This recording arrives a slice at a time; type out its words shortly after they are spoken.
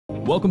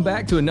Welcome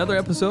back to another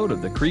episode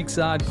of the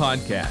Creekside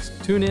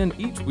Podcast. Tune in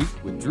each week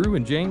with Drew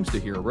and James to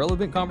hear a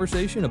relevant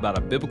conversation about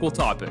a biblical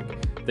topic.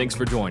 Thanks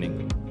for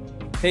joining.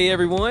 Hey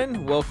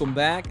everyone, welcome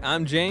back.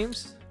 I'm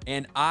James.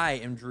 And I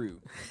am Drew.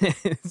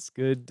 It's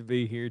good to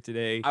be here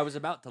today. I was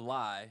about to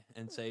lie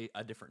and say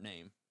a different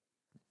name.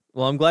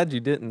 Well, I'm glad you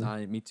didn't.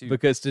 Me too.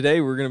 Because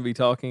today we're going to be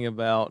talking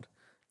about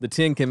the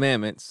Ten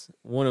Commandments,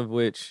 one of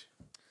which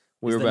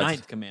It's the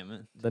ninth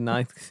commandment. The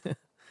ninth.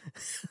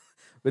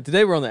 But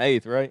today we're on the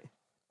 8th, right?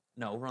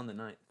 No, we're on the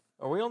ninth.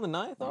 Are we on the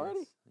 9th already?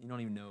 Yes. You don't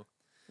even know.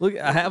 Look,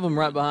 I have them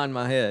right behind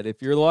my head.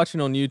 If you're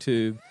watching on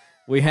YouTube,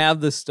 we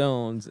have the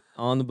stones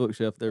on the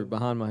bookshelf. They're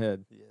behind my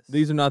head. Yes.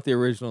 These are not the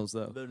originals,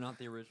 though. They're not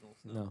the originals.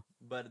 No.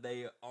 But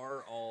they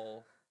are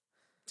all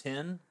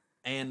 10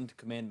 and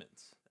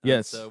commandments.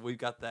 Yes. So we've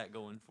got that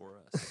going for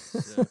us.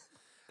 So,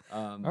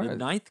 the right.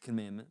 ninth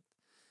commandment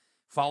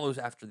follows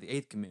after the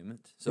eighth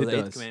commandment. So It the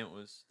does. eighth commandment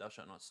was, thou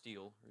shalt not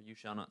steal, or you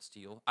shall not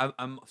steal.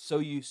 I'm so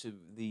used to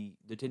the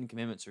 10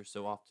 commandments are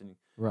so often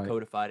Right.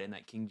 codified in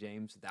that King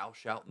James, thou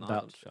shalt not,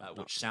 Thou shalt not.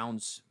 which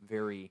sounds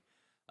very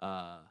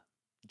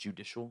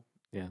judicial.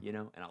 Yeah. You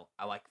know, and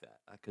I like that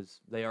because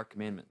they are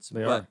commandments.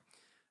 They but,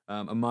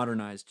 a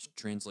modernized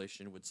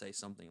translation would say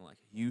something like,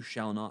 you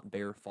shall not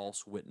bear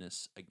false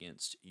witness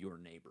against your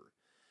neighbor.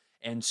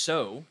 And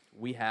so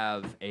we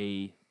have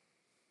a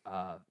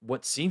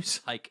what seems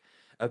like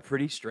a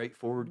pretty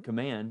straightforward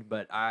command,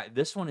 but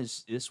this one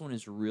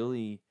is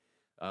really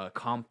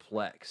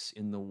complex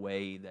in the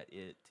way that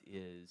it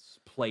is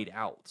played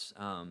out.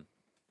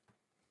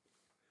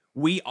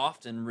 We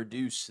often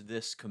reduce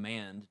this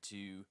command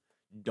to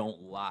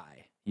don't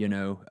lie. You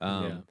know,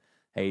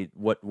 hey,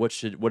 what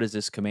does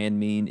this command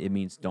mean? It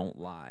means don't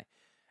lie.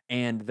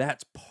 And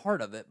that's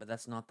part of it, but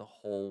that's not the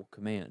whole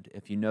command.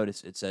 If you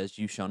notice, it says,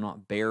 you shall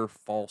not bear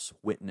false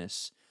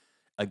witness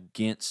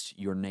against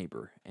your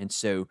neighbor. And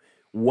so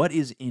what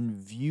is in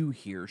view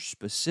here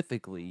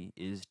specifically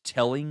is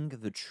telling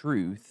the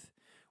truth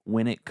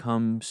when it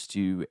comes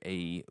to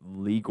a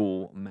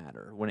legal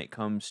matter, when it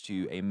comes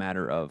to a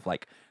matter of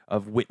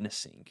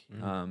witnessing.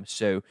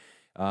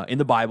 In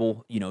the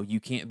Bible, you know, you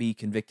can't be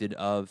convicted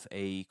of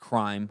a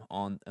crime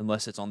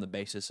unless it's on the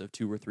basis of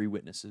 2 or 3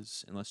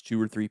 witnesses, unless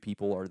 2 or 3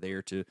 people are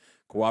there to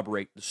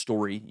corroborate the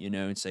story, you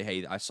know, and say,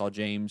 hey, I saw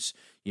James,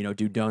 you know,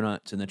 do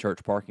donuts in the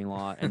church parking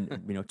lot,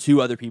 and, you know, 2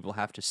 other people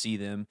have to see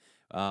them.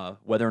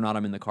 Whether or not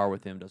I'm in the car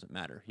with him doesn't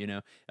matter, you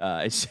know.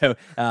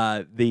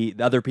 The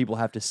other people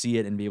have to see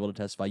it and be able to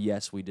testify,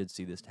 yes, we did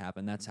see this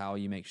happen. That's how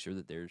you make sure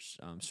that there's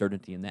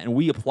certainty in that. And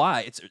we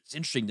apply, it's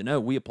interesting to know,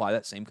 we apply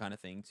that same kind of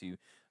thing to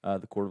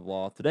the court of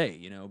law today.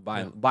 You know,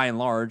 by and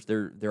large,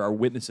 there are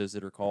witnesses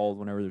that are called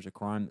whenever there's a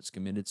crime that's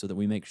committed, so that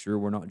we make sure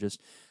we're not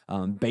just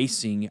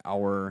basing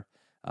our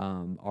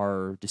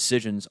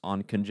decisions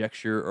on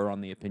conjecture or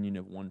on the opinion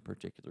of one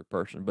particular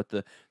person. But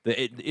the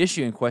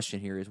issue in question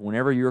here is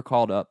whenever you're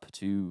called up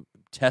to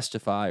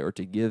testify or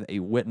to give a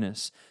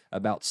witness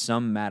about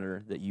some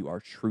matter, that you are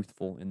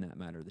truthful in that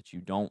matter, that you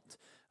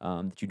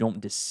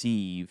don't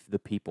deceive the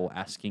people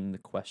asking the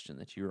question,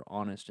 that you're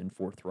honest and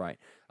forthright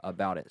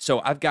about it.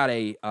 So I've got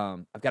a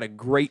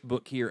great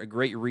book here, a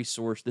great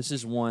resource. This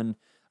is one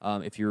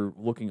if you're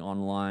looking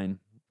online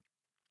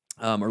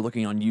or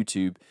looking on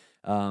YouTube.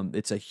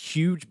 It's a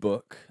huge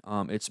book.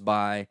 It's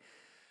by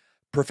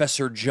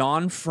Professor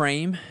John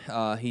Frame.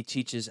 He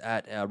teaches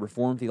at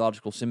Reformed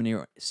Theological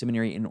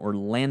Seminary in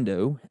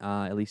Orlando.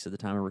 At least at the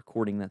time of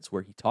recording, that's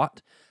where he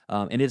taught.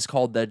 And it's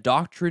called The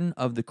Doctrine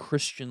of the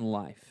Christian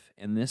Life.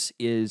 And this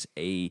is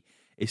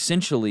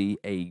essentially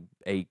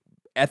a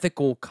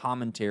ethical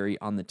commentary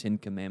on the 10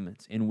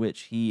 Commandments, in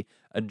which he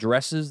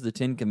addresses the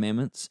 10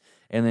 Commandments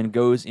and then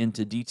goes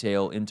into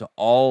detail into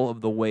all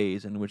of the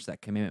ways in which that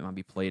commandment might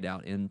be played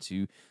out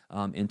into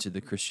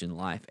the Christian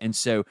life. And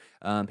so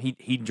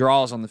he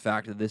draws on the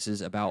fact that this is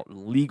about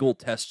legal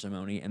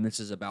testimony and this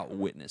is about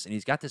witness. And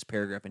he's got this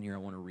paragraph in here I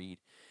want to read.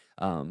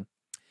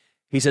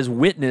 He says,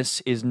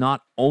 witness is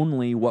not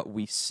only what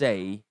we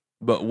say,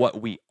 but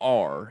what we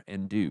are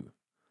and do.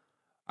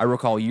 I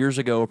recall years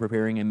ago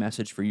preparing a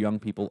message for young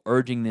people,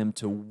 urging them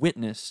to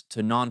witness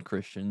to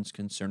non-Christians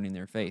concerning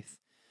their faith.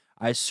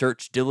 I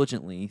searched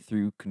diligently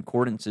through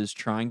concordances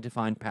trying to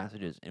find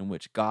passages in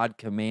which God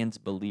commands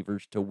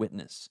believers to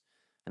witness,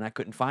 and I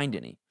couldn't find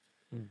any.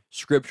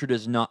 Scripture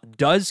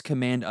does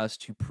command us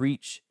to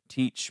preach,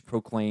 teach,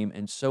 proclaim,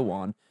 and so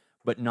on,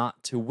 but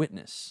not to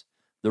witness.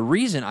 The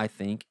reason, I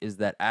think, is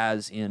that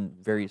as in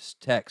various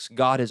texts,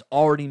 God has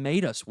already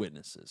made us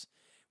witnesses.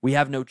 We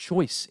have no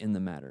choice in the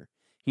matter.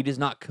 He does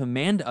not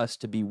command us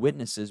to be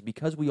witnesses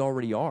because we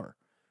already are.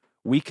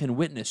 We can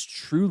witness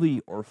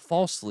truly or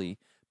falsely,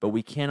 but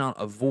we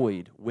cannot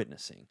avoid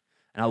witnessing.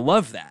 And I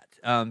love that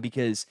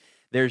because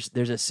there's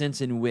a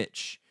sense in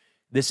which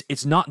this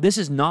is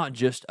not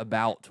just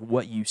about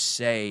what you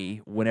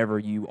say whenever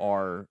you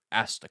are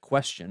asked a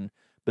question,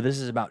 but this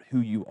is about who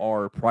you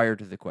are prior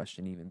to the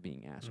question even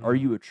being asked. Are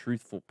you a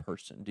truthful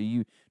person? Do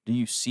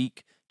you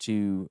seek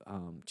to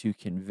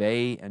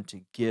convey and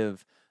to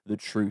give the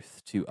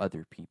truth to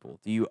other people?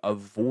 Do you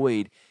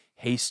avoid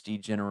hasty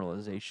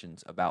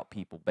generalizations about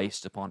people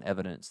based upon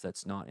evidence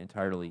that's not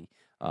entirely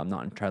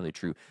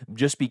true.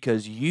 Just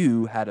because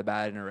you had a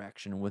bad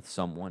interaction with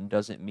someone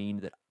doesn't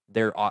mean that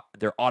they're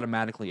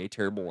automatically a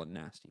terrible and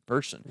nasty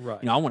person.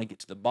 Right. I want to get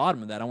to the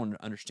bottom of that. I want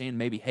to understand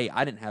maybe, hey,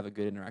 I didn't have a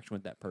good interaction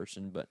with that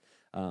person, but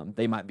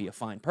they might be a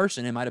fine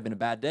person. It might have been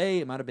a bad day.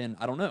 It might have been,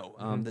 I don't know.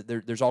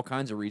 There's all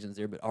kinds of reasons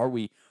there. But are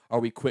we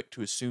quick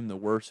to assume the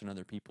worst in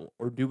other people,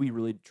 or do we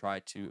really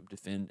try to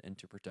defend and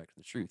to protect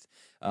the truth?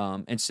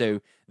 And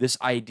so this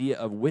idea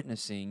of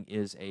witnessing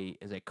is a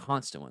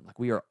constant one. Like,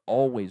 we are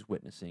always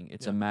witnessing.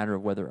 It's a matter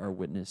of whether our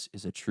witness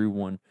is a true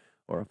one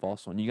or a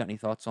false one. You got any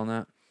thoughts on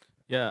that?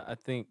 Yeah, I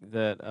think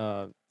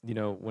that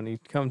when you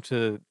come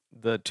to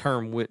the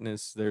term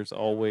witness, there's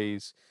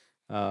always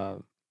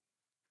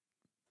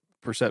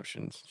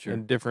perceptions Sure.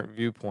 and different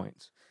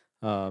viewpoints,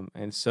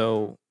 and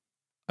so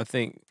I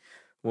think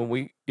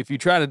if you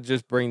try to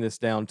just bring this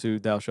down to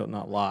 "thou shalt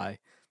not lie,"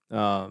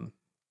 I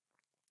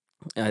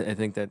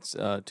think that's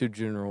too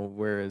general.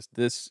 Whereas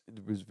this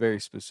was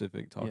very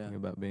specific, talking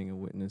about being a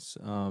witness,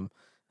 and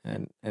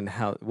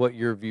what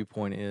your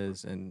viewpoint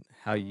is and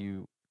how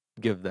you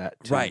give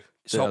that to Right.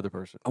 the So other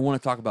person. I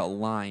want to talk about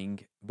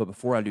lying, but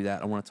before I do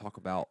that, I want to talk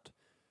about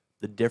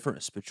the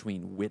difference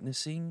between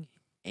witnessing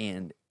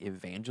and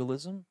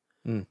evangelism,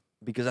 Mm.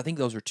 because I think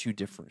those are two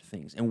different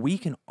things. And we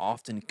can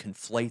often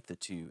conflate the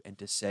two and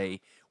to say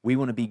we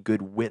want to be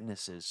good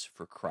witnesses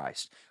for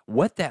Christ.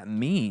 What that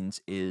means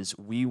is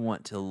we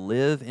want to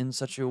live in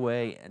such a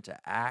way and to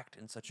act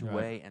in such a Right.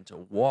 way and to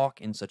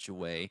walk in such a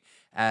way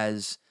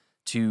as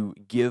to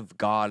give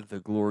God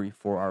the glory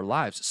for our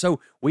lives. So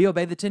we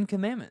obey the 10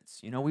 Commandments.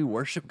 We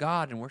worship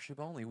God and worship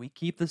only. We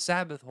keep the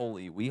Sabbath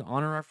holy. We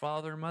honor our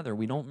father and mother.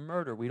 We don't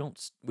murder. We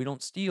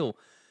don't steal,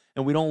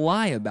 and we don't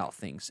lie about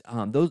things.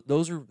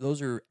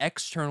 Those are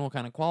external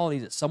kind of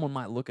qualities that someone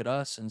might look at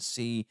us and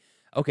see,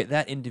 okay,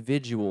 that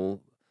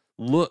individual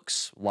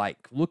looks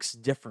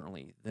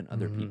differently than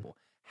other people.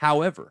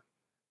 However,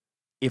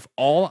 if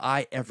all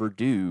I ever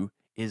do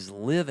is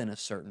live in a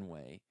certain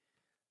way,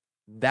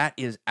 that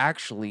is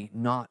actually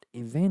not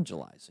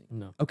evangelizing.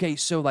 No. Okay,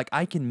 so like,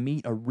 I can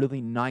meet a really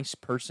nice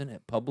person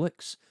at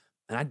Publix,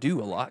 and I do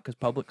a lot because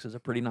Publix is a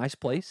pretty nice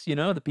place.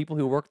 The people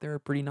who work there are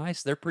pretty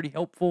nice. They're pretty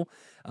helpful.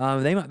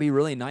 They might be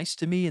really nice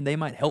to me, and they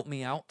might help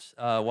me out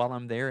while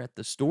I'm there at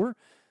the store.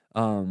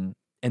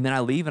 And then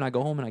I leave and I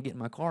go home and I get in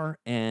my car,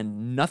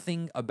 and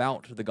nothing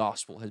about the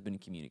gospel has been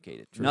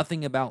communicated. True.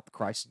 Nothing about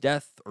Christ's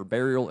death or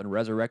burial and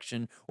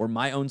resurrection or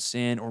my own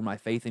sin or my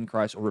faith in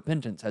Christ or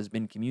repentance has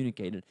been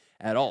communicated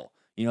at all.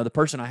 The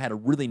person I had a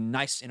really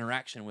nice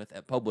interaction with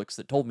at Publix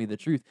that told me the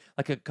truth.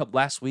 Like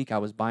last week, I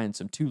was buying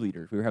some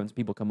 2-liters. We were having some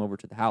people come over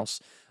to the house,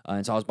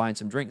 and so I was buying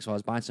some drinks. So I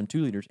was buying some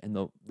 2-liters, and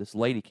this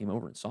lady came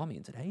over and saw me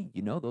and said, "Hey,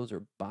 those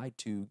are buy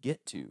two,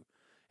 get two."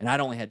 And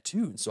I'd only had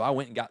 2, and so I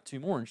went and got 2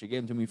 more, and she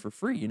gave them to me for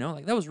free.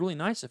 Like, that was really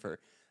nice of her.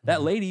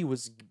 That lady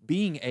was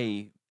being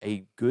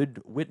a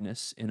good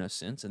witness in a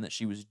sense, and that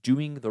she was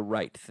doing the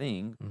right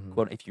thing.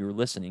 Quote, if you're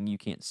listening, you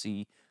can't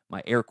see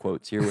my air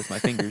quotes here with my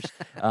fingers.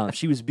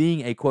 She was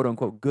being a quote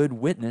unquote good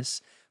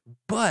witness,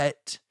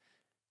 but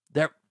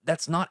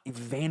that's not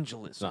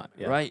evangelism,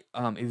 right?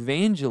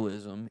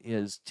 Evangelism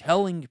is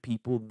telling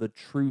people the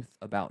truth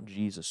about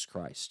Jesus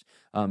Christ.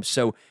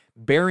 So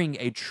bearing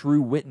a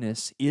true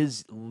witness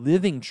is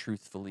living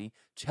truthfully,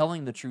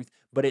 telling the truth,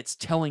 but it's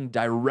telling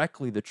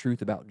directly the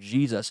truth about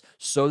Jesus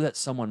so that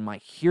someone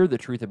might hear the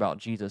truth about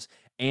Jesus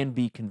and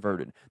be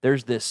converted.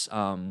 There's this,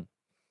 I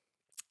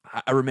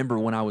remember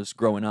when I was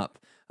growing up,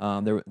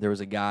 there was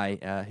a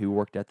guy who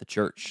worked at the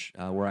church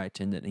where I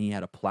attended, and he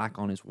had a plaque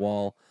on his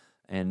wall,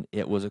 and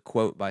it was a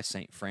quote by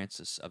St.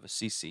 Francis of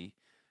Assisi,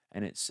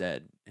 and it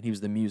said, and he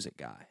was the music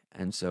guy,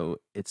 and so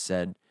it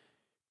said,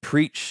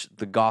 "Preach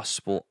the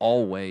gospel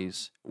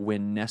always,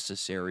 when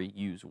necessary,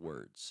 use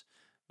words."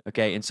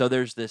 Okay, and so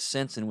there's this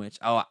sense in which,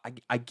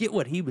 I get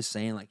what he was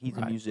saying, like, he's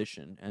a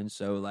musician, and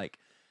so, like,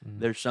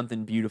 there's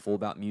something beautiful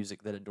about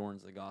music that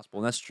adorns the gospel.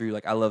 And that's true.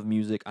 Like, I love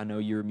music. I know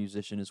you're a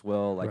musician as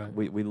well. Like,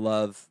 we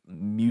love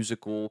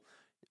musical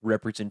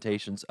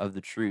representations of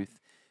the truth.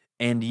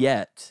 And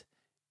yet,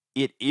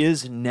 it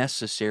is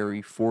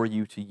necessary for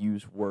you to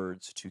use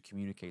words to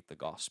communicate the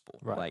gospel.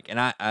 Right. Like, and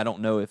I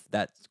don't know if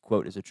that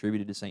quote is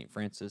attributed to St.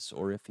 Francis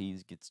or if he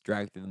gets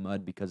dragged through the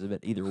mud because of it.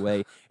 Either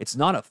way, it's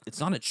not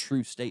a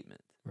true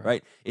statement.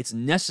 Right? It's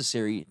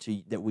necessary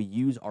that we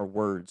use our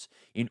words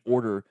in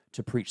order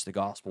to preach the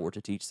gospel or to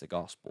teach the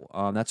gospel.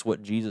 That's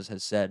what Jesus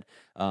has said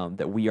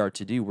that we are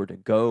to do. We're to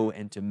go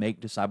and to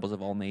make disciples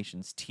of all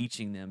nations,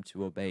 teaching them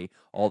to obey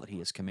all that he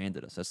has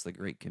commanded us. That's the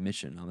Great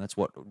Commission. That's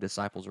what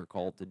disciples are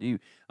called to do,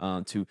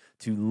 to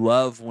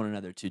love one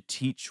another, to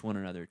teach one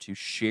another, to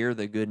share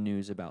the good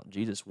news about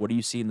Jesus. What do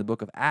you see in the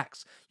book of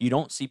Acts? You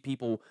don't see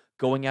people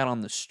going out on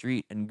the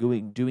street and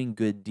doing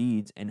good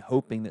deeds and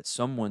hoping that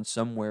someone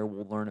somewhere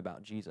will learn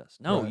about Jesus.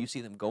 No, you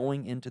see them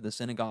going into the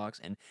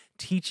synagogues and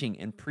teaching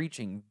and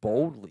preaching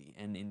boldly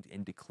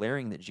and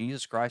declaring that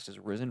Jesus Christ is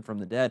risen from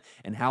the dead,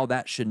 and how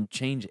that should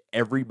change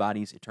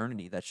everybody's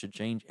eternity. That should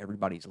change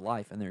everybody's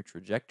life and their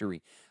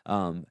trajectory.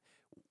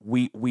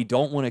 we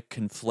don't want to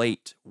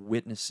conflate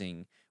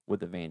witnessing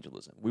with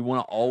evangelism. We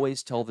want to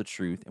always tell the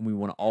truth, and we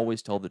want to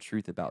always tell the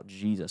truth about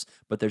Jesus.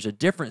 But there's a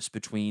difference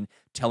between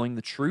telling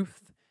the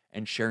truth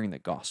and sharing the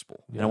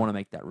gospel. Yeah. And I want to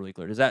make that really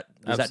clear. Does that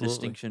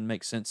distinction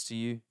make sense to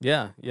you?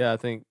 Yeah. I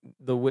think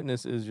the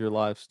witness is your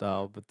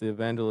lifestyle, but the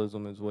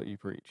evangelism is what you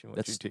preach and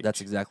what you teach.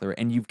 That's exactly right.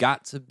 And you've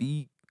got to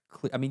be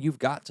clear. I mean, you've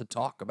got to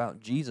talk about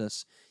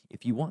Jesus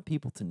if you want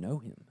people to know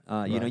him.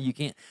 Right. You know, you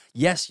can't.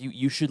 Yes,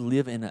 you should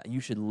live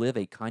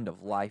a kind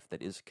of life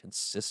that is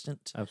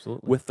consistent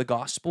with the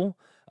gospel.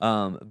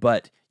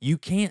 But you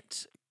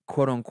can't,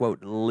 quote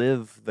unquote,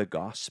 live the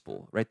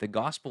gospel, right? The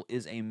gospel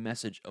is a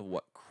message of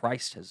what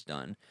Christ has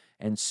done,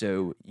 and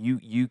so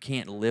you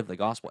can't live the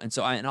gospel. And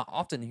so I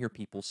often hear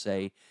people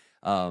say,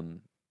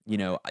 you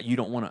know, I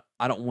don't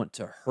want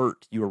to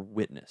hurt your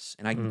witness,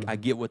 and I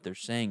get what they're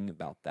saying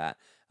about that.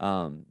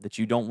 That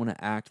you don't want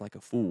to act like a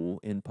fool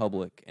in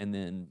public and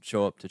then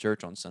show up to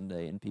church on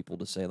Sunday and people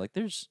to say like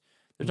there's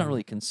not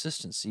really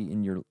consistency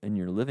in your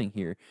living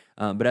here.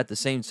 But at the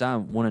same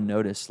time, want to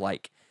notice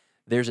like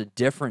there's a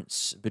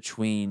difference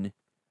between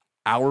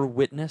our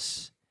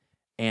witness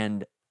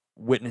and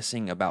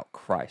witnessing about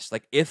Christ.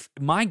 Like if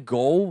my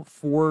goal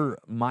for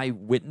my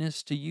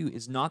witness to you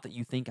is not that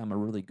you think I'm a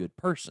really good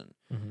person,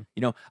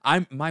 you know,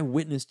 my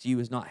witness to you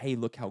is not, hey,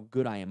 look how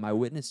good I am. My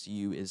witness to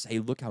you is, hey,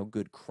 look how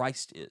good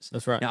Christ is.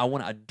 That's right. Now I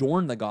want to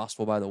adorn the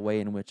gospel by the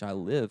way in which I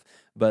live,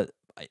 but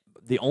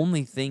the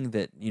only thing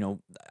that, you know,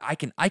 I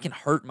can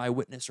hurt my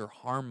witness or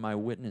harm my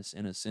witness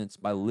in a sense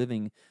by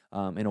living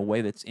in a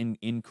way that's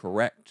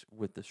incorrect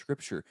with the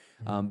scripture.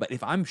 But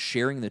if I'm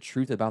sharing the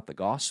truth about the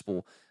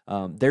gospel,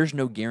 there's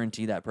no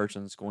guarantee that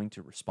person's going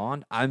to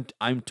respond.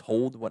 I'm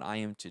told what I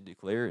am to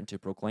declare and to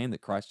proclaim,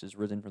 that Christ is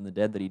risen from the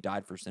dead, that he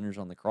died for sinners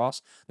on the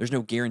cross. There's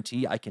no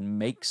guarantee I can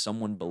make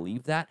someone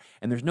believe that,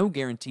 and there's no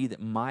guarantee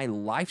that my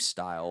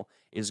lifestyle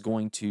is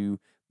going to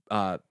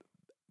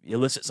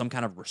elicit some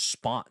kind of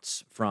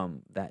response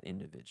from that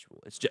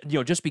individual. It's just, you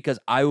know, just because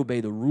I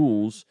obey the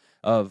rules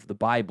of the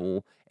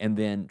Bible and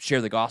then share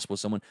the gospel with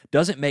someone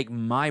doesn't make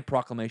my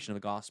proclamation of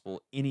the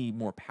gospel any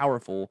more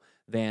powerful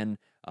than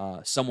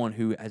someone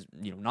who has,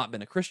 you know, not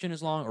been a Christian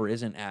as long or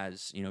isn't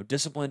as, you know,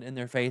 disciplined in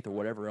their faith or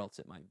whatever else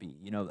it might be,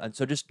 you know. And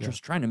so just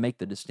trying to make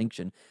the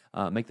distinction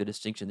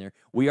there.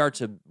 We are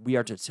to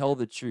tell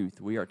the truth.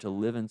 We are to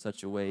live in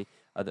such a way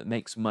that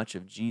makes much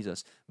of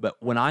Jesus. But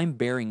when I'm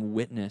bearing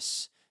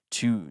witness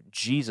to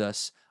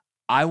Jesus,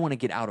 I want to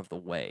get out of the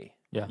way.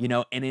 Yeah. You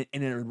know, and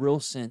in a real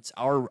sense,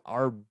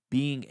 our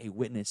being a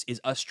witness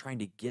is us trying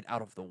to get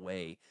out of the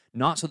way,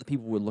 not so that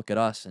people would look at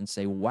us and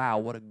say, wow,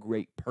 what a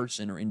great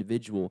person or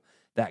individual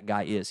that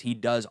guy is. He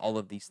does all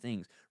of these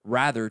things.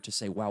 Rather to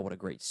say, wow, what a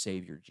great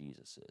Savior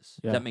Jesus is.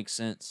 Yeah. Does that make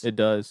sense? It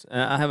does.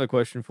 And I have a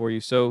question for you.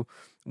 So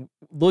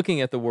looking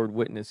at the word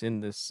witness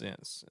in this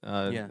sense,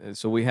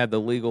 so we had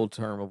the legal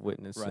term of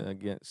witness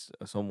against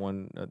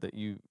someone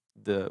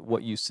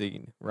what you've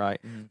seen, right?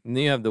 And then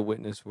you have the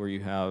witness where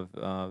you have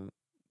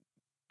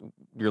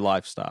your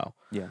lifestyle.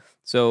 Yeah.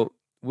 So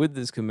with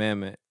this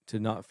commandment to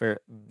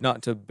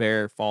not to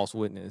bear false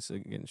witness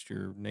against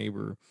your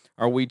neighbor,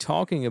 are we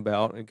talking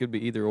about, it could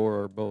be either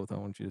or both, I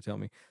want you to tell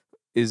me,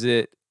 is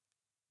it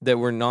that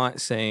we're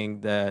not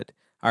saying that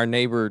our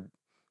neighbor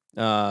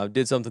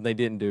did something they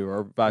didn't do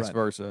or vice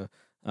versa,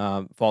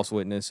 false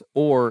witness,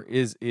 or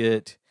is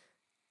it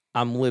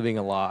I'm living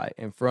a lie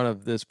in front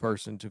of this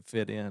person to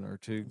fit in or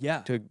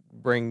to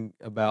bring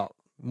about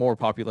more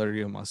popularity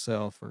of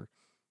myself? Or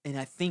and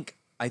I think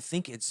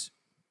it's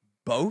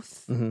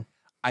both.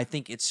 I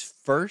think it's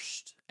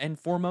first and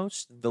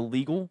foremost the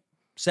legal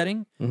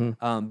setting,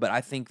 but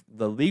I think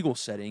the legal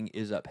setting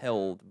is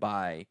upheld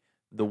by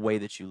the way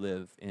that you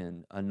live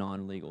in a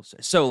non-legal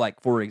setting. So,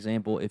 like for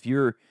example, if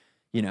you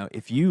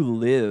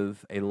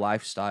live a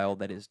lifestyle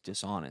that is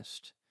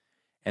dishonest,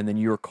 and then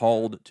you're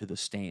called to the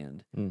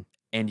stand.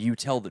 And you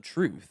tell the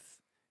truth,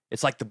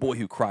 it's like the boy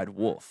who cried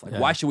wolf. Like,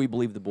 why should we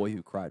believe the boy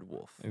who cried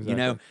wolf? Exactly. You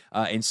know?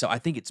 And so I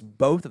think it's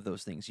both of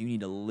those things. You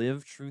need to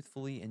live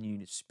truthfully and you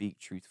need to speak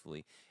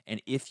truthfully.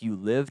 And if you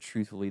live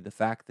truthfully, the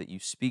fact that you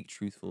speak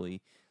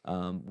truthfully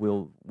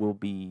will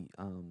be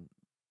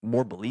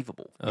more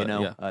believable,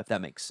 if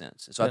that makes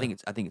sense. So I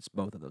think it's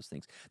both of those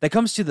things. That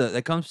comes to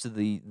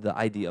the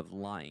idea of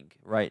lying,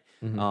 right?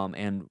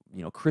 And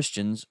you know,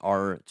 Christians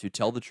are to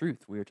tell the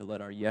truth. We are to let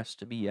our yes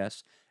to be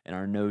yes and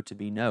our no to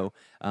be no.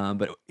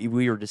 But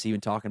we were just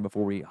even talking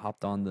before we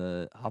hopped on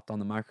the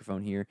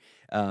microphone here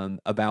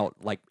about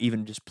like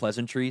even just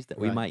pleasantries that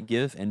we might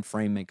give. And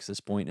Frame makes this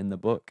point in the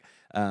book.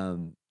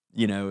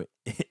 You know,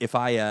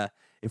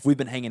 if we've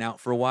been hanging out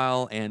for a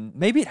while and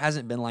maybe it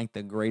hasn't been like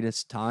the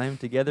greatest time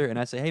together, and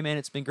I say, hey man,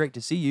 it's been great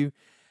to see you,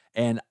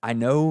 and I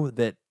know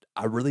that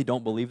I really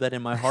don't believe that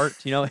in my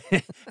heart, you know,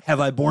 have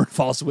I borne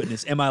false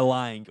witness? Am I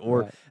lying?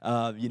 Or,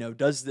 you know,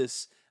 does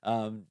this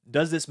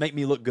make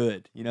me look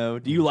good? You know,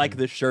 do you like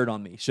this shirt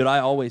on me? Should I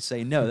always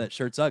say, no, that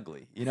shirt's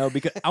ugly, you know,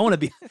 because I want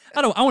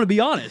to be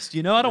honest,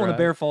 you know, I don't want to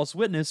bear false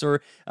witness.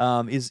 Or,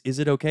 is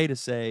it okay to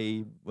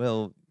say,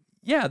 well,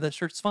 yeah, that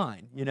shirt's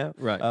fine,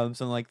 Right.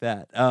 something like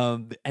that.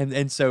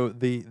 And so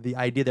the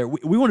idea there,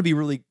 we want to be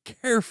really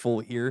careful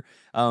here,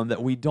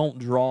 that we don't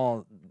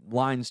draw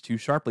lines too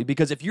sharply,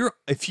 because if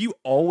you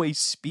always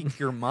speak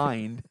your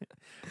mind,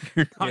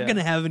 you're not Yeah. going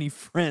to have any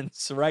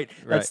friends, right?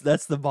 Right.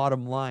 That's the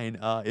bottom line.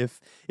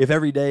 If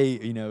every day,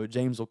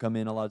 James will come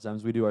in, a lot of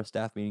times we do our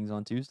staff meetings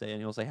on Tuesday,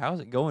 and he'll say, "How's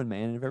it going,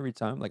 man?" And if every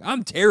time, like,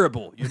 "I'm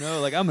terrible,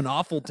 like I'm an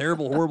awful,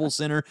 terrible, horrible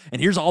sinner,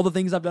 and here's all the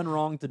things I've done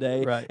wrong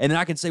today," Right. and then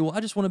I can say, "Well, I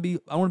want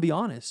to be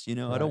honest, I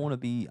Right. don't want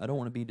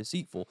to be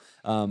deceitful."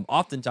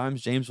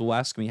 Oftentimes James will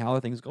ask me, "How are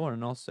things going?"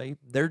 And I'll say,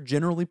 "They're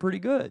generally pretty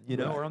good, Right.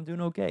 or I'm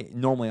doing okay."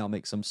 Normally I'll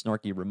make some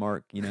snarky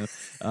remark,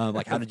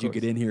 like, "How Of did you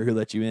get course. in here? Who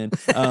let you in?"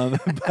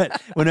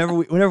 But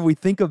whenever we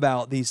think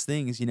about these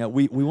things,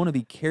 we want to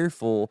be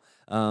careful,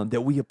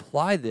 that we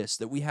apply this,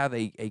 that we have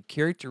a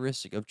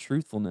characteristic of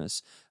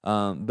truthfulness,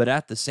 but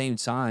at the same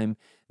time,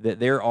 that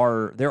there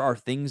are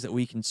things that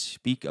we can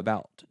speak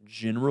about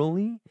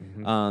generally,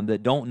 Mhm.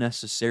 that don't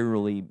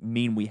necessarily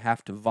mean we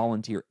have to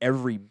volunteer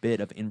every bit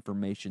of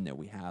information that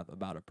we have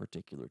about a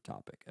particular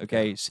topic.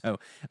 Okay, so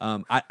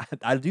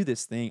I do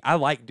this thing. I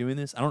like doing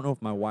this. I don't know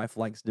if my wife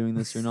likes doing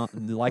this or not,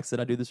 likes that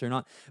I do this or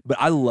not, but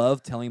I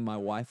love telling my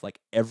wife like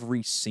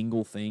every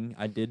single thing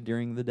I did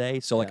during the day.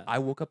 So like Yeah. I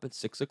woke up at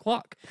 6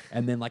 o'clock,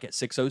 and then like at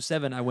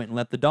 6:07 I went and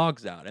let the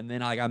dogs out, and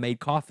then I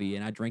made coffee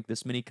and I drank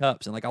this many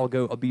cups, and like I'll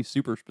be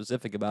super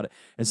specific about it.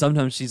 And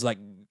sometimes she's like,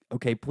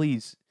 "Okay,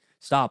 please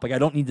stop. Like, I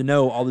don't need to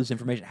know all this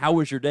information. How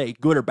was your day?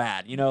 Good or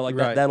bad? Like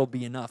Right. that'll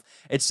be enough."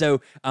 And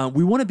so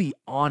we want to be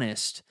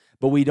honest,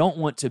 but we don't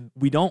want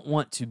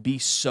to be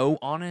so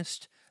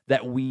honest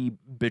that we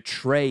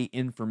betray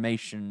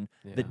information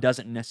Yeah. that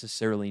doesn't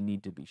necessarily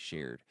need to be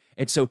shared.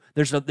 And so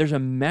there's a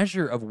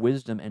measure of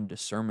wisdom and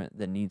discernment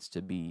that needs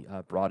to be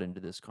brought into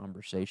this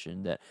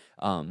conversation. That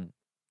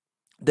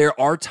there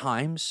are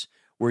times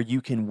where you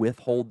can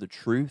withhold the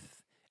truth,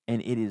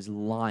 and it is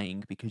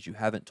lying because you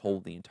haven't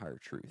told the entire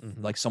truth.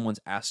 Mhm. Like someone's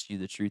asked you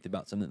the truth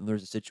about something, and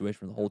there's a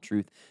situation where the whole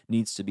truth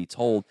needs to be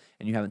told,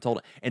 and you haven't told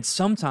it. And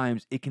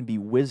sometimes it can be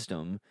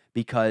wisdom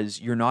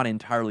because you're not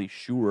entirely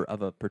sure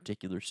of a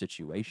particular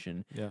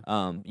situation.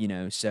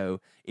 Yeah. So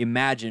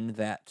imagine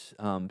that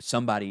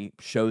somebody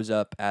shows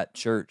up at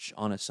church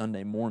on a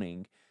Sunday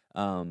morning,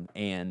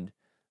 and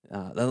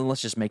then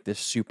let's just make this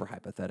super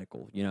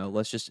hypothetical.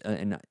 Let's just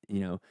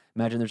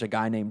imagine there's a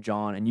guy named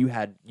John, and you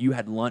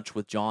had lunch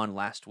with John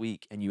last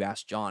week, and you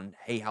asked John,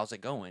 "Hey, how's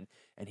it going?"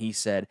 And he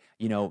said,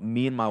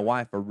 "Me and my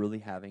wife are really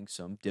having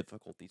some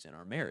difficulties in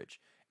our marriage."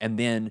 And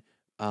then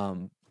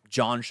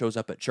John shows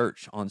up at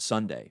church on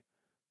Sunday,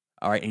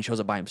 all right, and he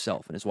shows up by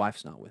himself, and his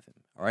wife's not with him,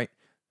 all right.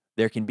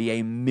 There can be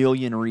a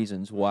million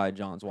reasons why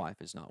John's wife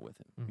is not with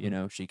him.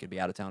 Mhm. She could be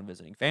out of town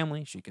visiting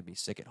family. She could be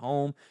sick at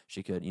home.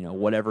 She could,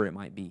 whatever it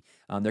might be.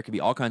 There could be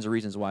all kinds of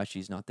reasons why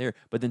she's not there.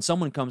 But then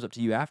someone comes up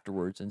to you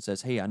afterwards and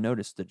says, "Hey, I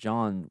noticed that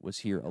John was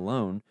here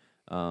alone.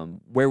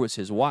 Where was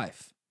his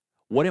wife?"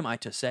 What am I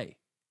to say?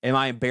 Am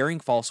I bearing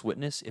false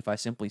witness if I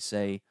simply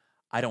say,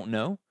 "I don't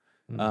know"?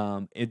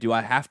 Mm. Do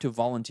I have to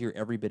volunteer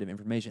every bit of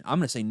information? I'm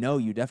going to say, no,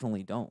 you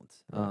definitely don't.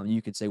 Right.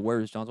 You could say, "Where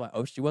is John's wife?"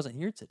 "Oh, she wasn't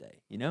here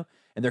today,"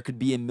 and there could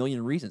be a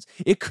million reasons.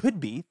 It could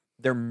be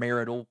their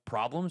marital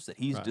problems that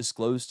he's Right.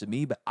 disclosed to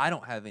me, but I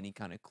don't have any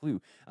kind of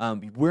clue.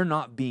 You're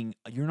not being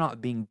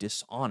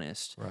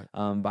dishonest, Right.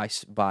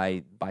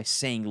 by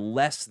saying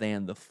less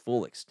than the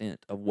full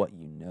extent of what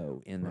you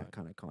know in that Right.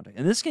 kind of context.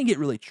 And this can get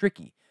really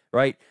tricky,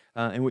 right?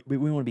 And we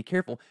want to be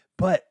careful,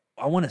 but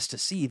I want us to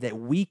see that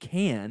we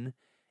can,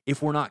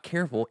 if we're not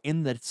careful,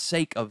 in the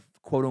sake of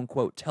quote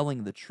unquote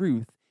telling the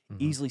truth, Mhm.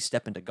 easily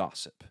step into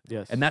gossip.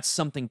 Yes. And that's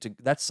something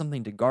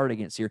to guard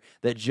against here.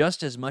 That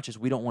just as much as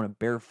we don't want to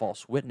bear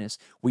false witness,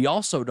 we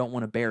also don't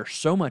want to bear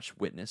so much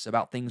witness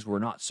about things we're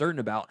not certain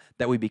about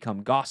that we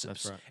become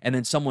gossips. That's right. And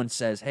then someone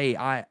says, "Hey,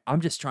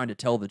 I'm just trying to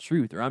tell the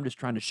truth," or "I'm just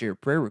trying to share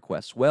prayer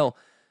requests." Well,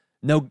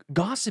 no,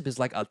 gossip is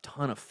like a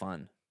ton of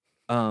fun.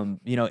 And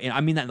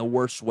I mean that in the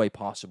worst way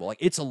possible. Like,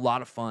 it's a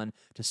lot of fun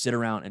to sit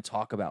around and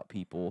talk about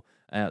people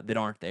that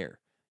aren't there.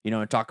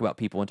 And talk about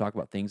people and talk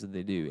about things that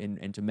they do,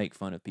 and to make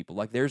fun of people.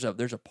 Like, there's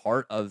a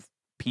part of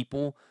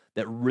people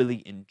that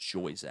really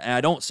enjoys it. And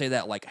I don't say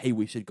that like, "Hey,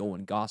 we should go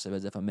and gossip,"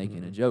 as if I'm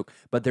making a Mhm. joke.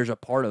 But there's a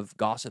part of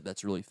gossip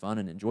that's really fun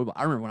and enjoyable.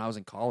 I remember when I was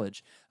in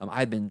college, I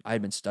had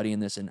been studying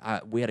this, and I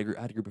had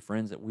a group of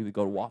friends that we would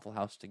go to Waffle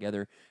House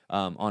together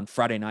on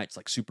Friday nights,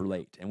 like super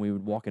late, and we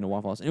would walk into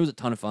Waffle House, and it was a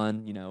ton of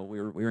fun. We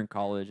were in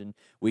college, and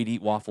we'd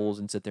eat waffles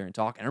and sit there and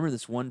talk. And I remember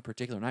this one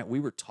particular night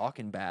we were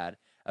talking bad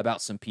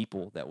about some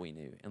people that we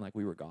knew, and like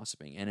we were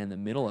gossiping. And in the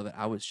middle of it,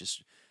 I was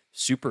just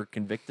super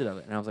convicted of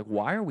it, and I was like,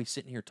 "Why are we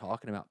sitting here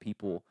talking about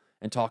people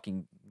and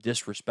talking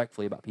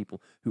disrespectfully about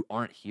people who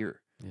aren't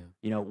here?"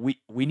 Yeah.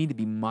 We need to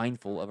be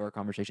mindful of our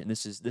conversation.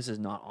 This is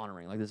not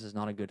honoring. Like, this is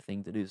not a good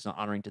thing to do. It's not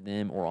honoring to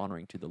them or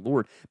honoring to the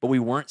Lord. But we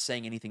weren't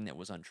saying anything that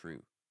was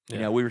untrue.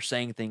 Yeah. We were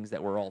saying things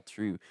that were all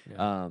true.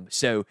 Yeah.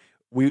 So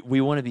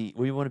we want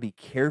to be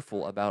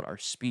careful about our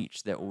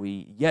speech. That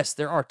yes,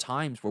 there are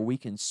times where we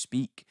can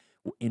speak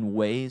in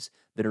ways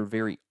that are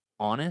very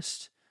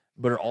honest,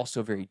 but are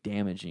also very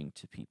damaging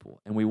to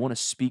people. And we want to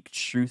speak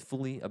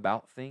truthfully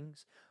about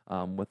things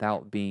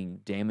without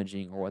being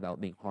damaging or without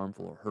being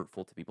harmful or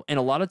hurtful to people. And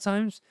a lot of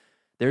times,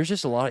 there's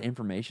just a lot of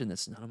information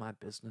that's none of my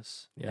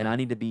business, and I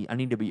need to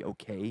be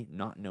okay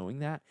not knowing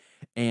that,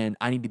 and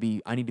I need to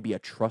be a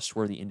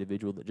trustworthy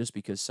individual. That just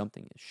because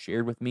something is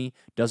shared with me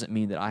doesn't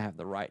mean that I have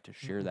the right to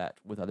share that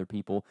with other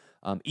people,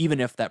 even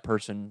if that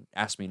person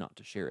asked me not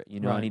to share it. I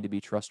Right. need to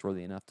be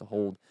trustworthy enough to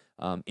hold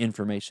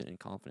information in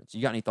confidence.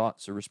 You got any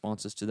thoughts or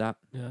responses to that?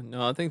 Yeah,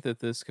 no, I think that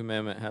this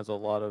commandment has a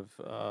lot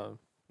of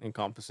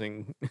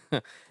encompassing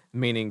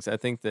meanings. I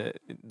think that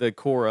the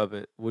core of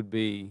it would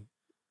be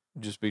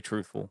just be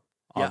truthful,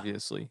 Yeah.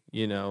 obviously,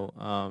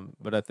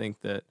 but I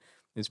think that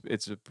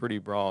it's a pretty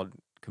broad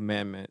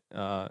commandment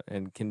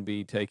and can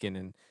be taken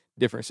in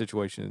different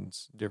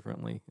situations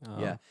differently.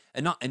 Yeah,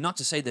 and not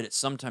to say that it's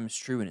sometimes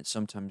true and it's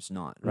sometimes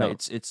not,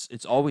 right? No.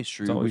 It's always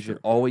true. We always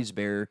should true.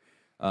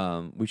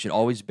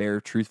 always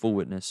bear truthful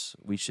witness.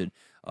 We should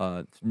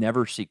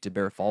never seek to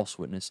bear false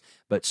witness.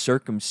 But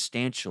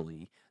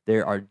circumstantially,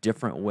 there are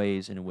different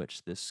ways in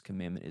which this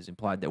commandment is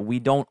implied. That we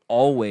don't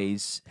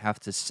always have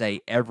to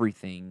say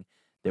everything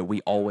that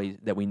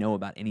we know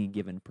about any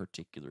given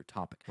particular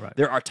topic. Right.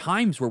 There are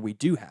times where we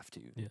do have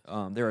to. Yes.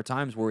 There are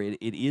times where it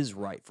is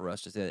right for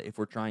us to say that if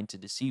we're trying to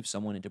deceive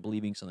someone into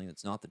believing something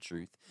that's not the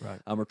truth.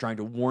 Right. We're trying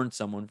to warn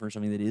someone for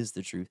something that is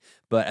the truth.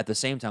 But at the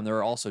same time, there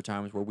are also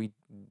times where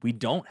we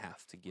don't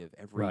have to give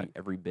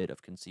every bit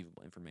of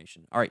conceivable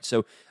information. All right,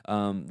 so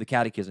the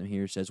Catechism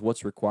here says,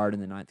 what's required in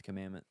the 9th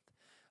commandment?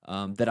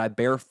 That I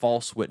bear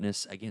false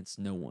witness against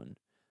no one,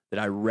 that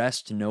I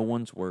wrest no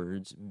one's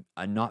words,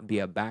 I not be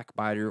a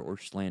backbiter or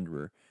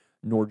slanderer,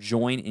 nor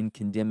join in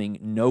condemning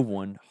no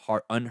one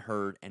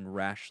unheard and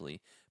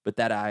rashly, but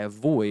that I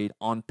avoid,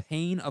 on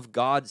pain of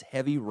God's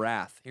heavy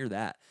wrath, hear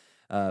that,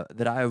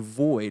 that I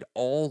avoid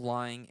all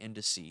lying and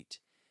deceit,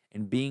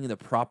 and being the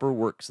proper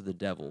works of the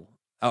devil,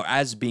 or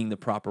as being the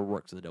proper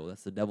works of the devil.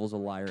 That's the devil's a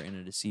liar and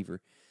a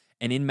deceiver.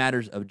 And in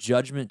matters of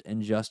judgment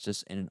and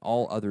justice and in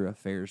all other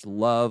affairs,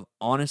 love,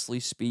 honestly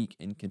speak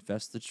and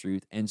confess the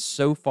truth, and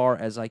so far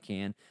as I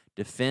can,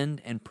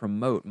 defend and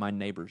promote my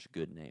neighbor's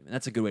good name. And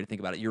that's a good way to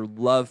think about it. Your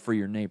love for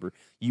your neighbor.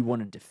 You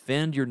want to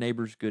defend your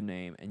neighbor's good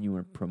name, and you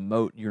want to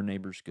promote your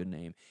neighbor's good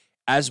name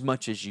as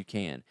much as you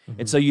can.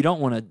 And so you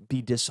don't want to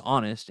be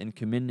dishonest in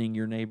commending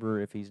your neighbor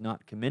if he's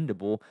not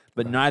commendable,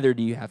 but neither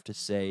do you have to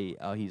say,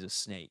 oh, he's a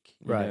snake.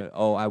 You Right. know,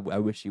 oh, I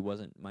wish he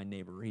wasn't my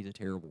neighbor. He's a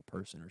terrible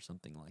person or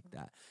something like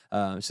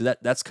that. So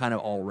that's kind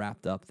of all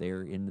wrapped up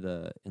there in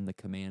the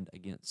command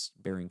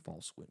against bearing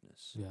false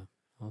witness. Yeah.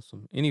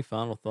 Awesome. Any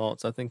final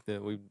thoughts? I think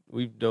that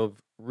we've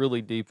dove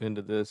really deep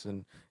into this,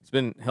 and it's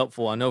been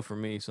helpful. I know for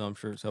me, so I'm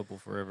sure it's helpful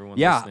for everyone.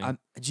 listening.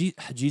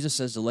 Jesus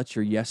says to let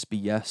your yes be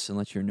yes and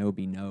let your no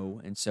be no,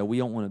 and so we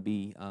don't want to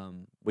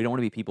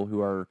be people who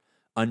are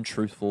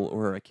untruthful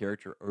or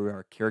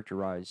are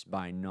characterized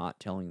by not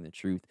telling the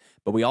truth.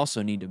 But we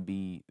also need to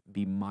be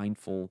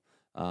mindful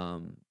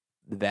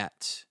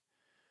that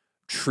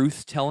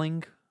truth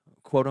telling,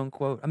 quote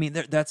unquote. I mean,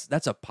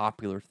 that's a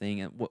popular thing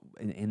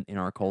in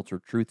our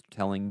culture. Truth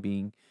telling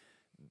being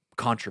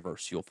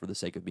controversial for the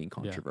sake of being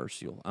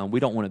controversial. We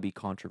don't want to be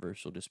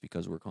controversial just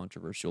because we're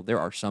controversial. There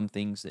are some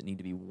things that need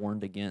to be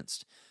warned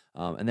against,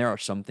 and there are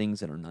some things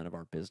that are none of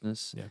our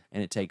business. Yeah.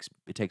 And it takes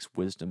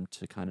wisdom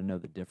to kind of know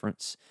the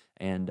difference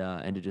and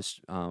to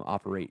just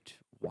operate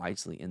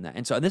wisely in that.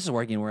 And so this is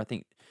where I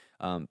think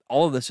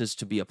all of this is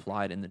to be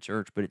applied in the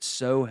church, but it's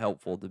so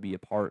helpful to be a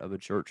part of a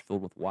church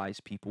filled with wise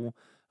people,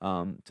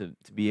 to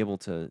be able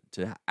to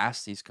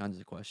ask these kinds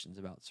of questions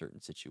about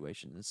certain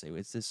situations and say,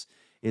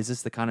 is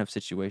this the kind of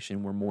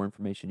situation where more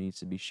information needs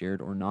to be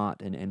shared or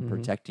not, and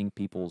protecting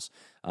people's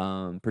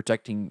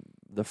protecting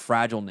the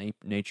fragile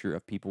nature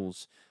of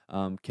people's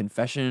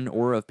confession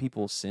or of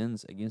people's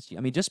sins against you.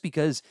 I mean, just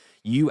because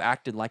you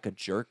acted like a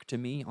jerk to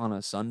me on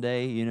a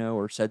Sunday,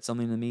 or said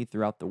something to me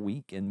throughout the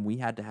week, and we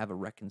had to have a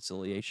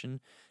reconciliation,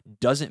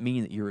 doesn't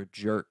mean that you're a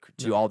jerk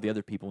to all the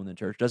other people in the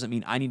church. Doesn't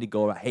mean I need to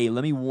go, hey,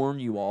 let me warn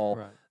you all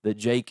that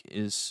James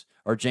is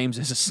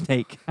a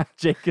snake.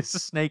 Jake is a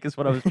snake is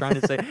what I was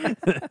trying to say.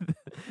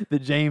 That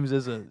James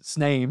is a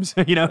snames.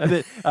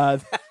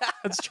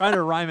 Let's try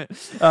to rhyme it.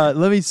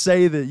 Let me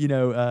say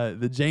that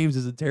that James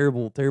is a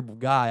terrible, terrible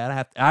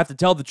guy. I have to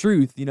tell the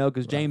truth,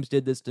 because James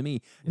did this to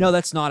me. Yeah. No,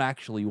 that's not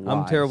actually wise.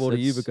 I'm terrible to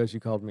you because you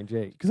called me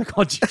Jake. Because I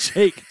called you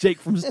Jake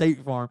from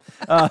State Farm.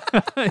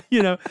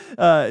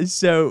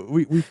 So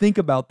we think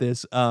about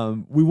this.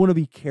 We want to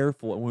be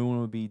careful, and we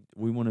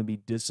want to be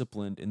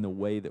disciplined in the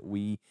way that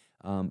we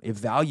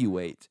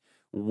evaluate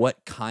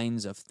what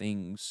kinds of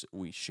things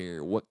we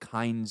share, what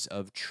kinds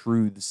of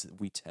truths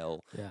we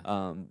tell,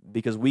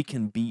 because we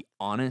can be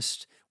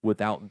honest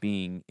without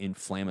being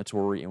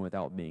inflammatory and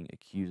without being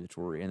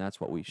accusatory, and that's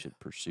what we should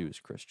pursue as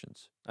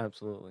Christians.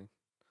 Absolutely.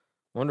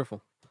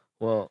 Wonderful.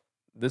 Well,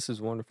 this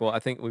is wonderful. I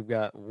think we've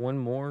got one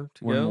more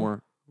to go.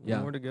 One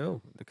more to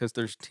go, because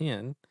there's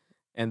 10,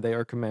 and they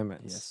are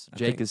commandments. Yes,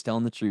 Jake is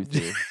telling the truth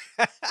here.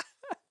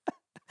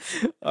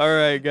 All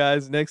right,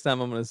 guys. Next time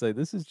I'm going to say,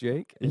 this is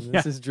Jake, and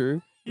this is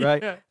Drew.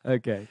 right? Yeah.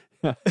 Okay.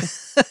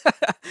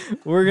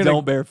 We're gonna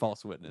Don't bear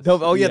false witness.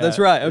 Oh yeah, that's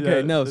right. Okay,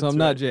 yeah, no, so that's I'm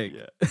not right. Jake.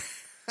 Yeah.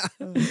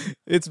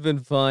 It's been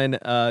fun.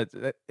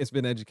 It's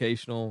been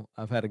educational.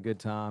 I've had a good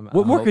time.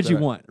 What I more hope could you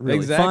that- want? Really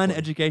fun, Exactly.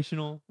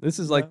 educational. This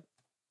is you like know?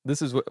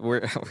 this is what we're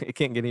it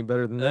can't get any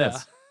better than Yeah.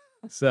 this.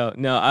 So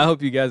no, I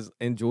hope you guys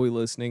enjoy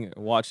listening,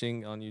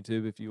 watching on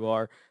YouTube. If you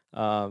are,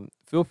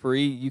 feel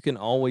free. You can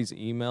always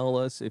email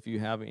us if you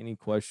have any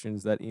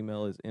questions. That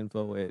email is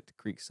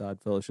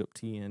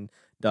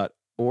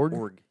info@creeksidefellowshiptn.org.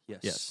 Org. Yes.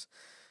 Yes.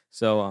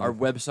 So Our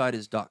website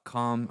is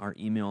 .com. Our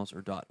emails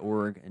are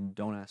 .org. And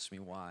don't ask me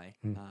why.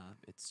 Hmm.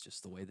 It's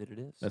just the way that it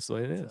is. that's the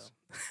way it So. is.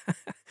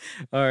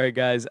 All right,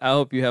 guys. I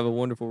hope you have a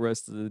wonderful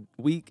rest of the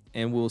week,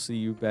 and we'll see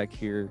you back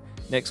here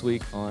next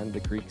week on the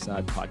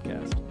Creekside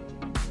Podcast.